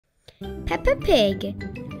Peppa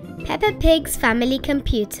Pig, Peppa Pig's Family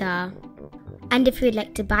Computer. And if you'd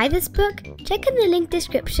like to buy this book, check in the link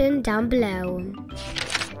description down below.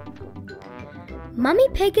 Mummy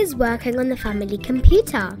Pig is working on the family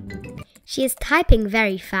computer. She is typing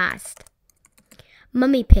very fast.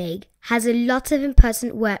 Mummy Pig has a lot of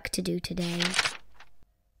important work to do today.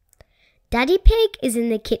 Daddy Pig is in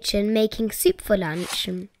the kitchen making soup for lunch.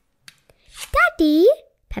 Daddy,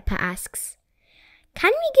 Peppa asks,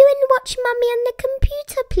 can we go and watch Mummy on the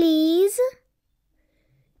computer, please?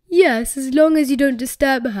 Yes, as long as you don't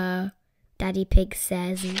disturb her, Daddy Pig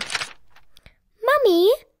says. Mummy,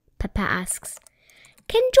 Peppa asks,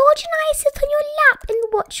 can George and I sit on your lap and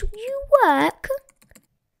watch you work?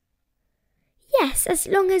 Yes, as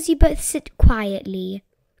long as you both sit quietly,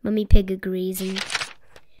 Mummy Pig agrees.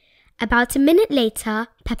 About a minute later,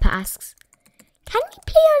 Peppa asks, can we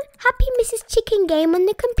play a Happy Mrs. Chicken game on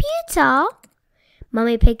the computer?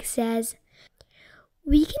 Mummy Pig says,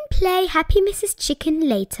 we can play Happy Mrs. Chicken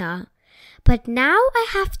later, but now I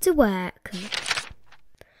have to work.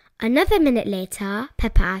 Another minute later,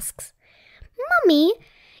 Peppa asks, Mummy,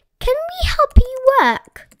 can we help you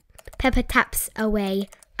work? Peppa taps away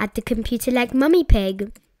at the computer like Mummy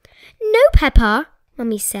Pig. No, Peppa,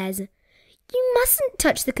 Mummy says. You mustn't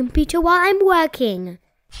touch the computer while I'm working.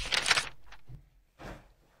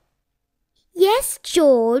 Yes,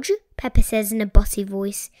 George, Peppa says in a bossy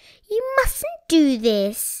voice. You mustn't do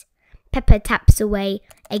this. Peppa taps away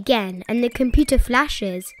again and the computer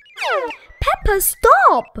flashes. Peppa,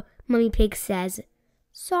 stop, Mummy Pig says.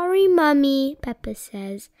 Sorry, Mummy, Peppa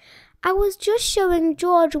says. I was just showing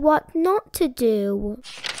George what not to do.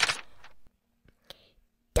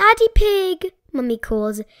 Daddy Pig, Mummy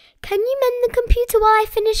calls. Can you mend the computer while I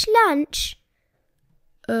finish lunch?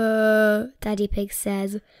 Daddy Pig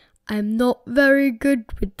says. I'm not very good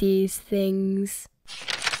with these things.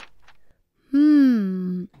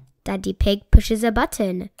 Daddy Pig pushes a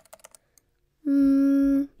button.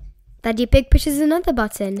 Daddy Pig pushes another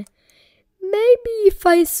button. Maybe if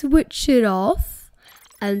I switch it off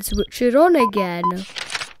and switch it on again.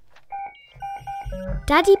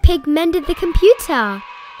 Daddy Pig mended the computer.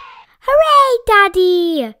 Hooray,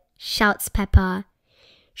 Daddy! Shouts Peppa.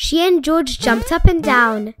 She and George jumped up and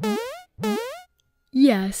down.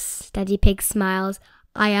 Yes, Daddy Pig smiles.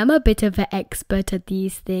 I am a bit of an expert at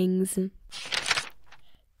these things.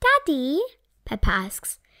 Daddy, Peppa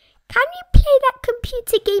asks, can we play that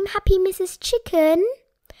computer game Happy Mrs. Chicken?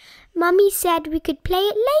 Mummy said we could play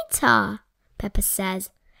it later, Peppa says.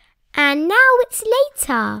 And now it's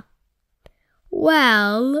later.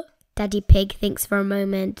 Well, Daddy Pig thinks for a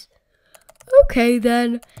moment. Okay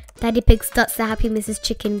then. Daddy Pig starts the Happy Mrs.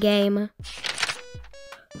 Chicken game.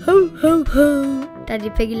 Ho, ho, ho. Daddy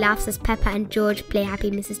Pig laughs as Peppa and George play Happy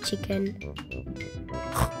Mrs. Chicken.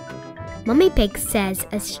 Mummy Pig says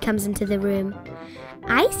as she comes into the room,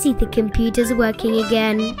 I see the computer's working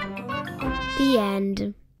again. The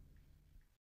end.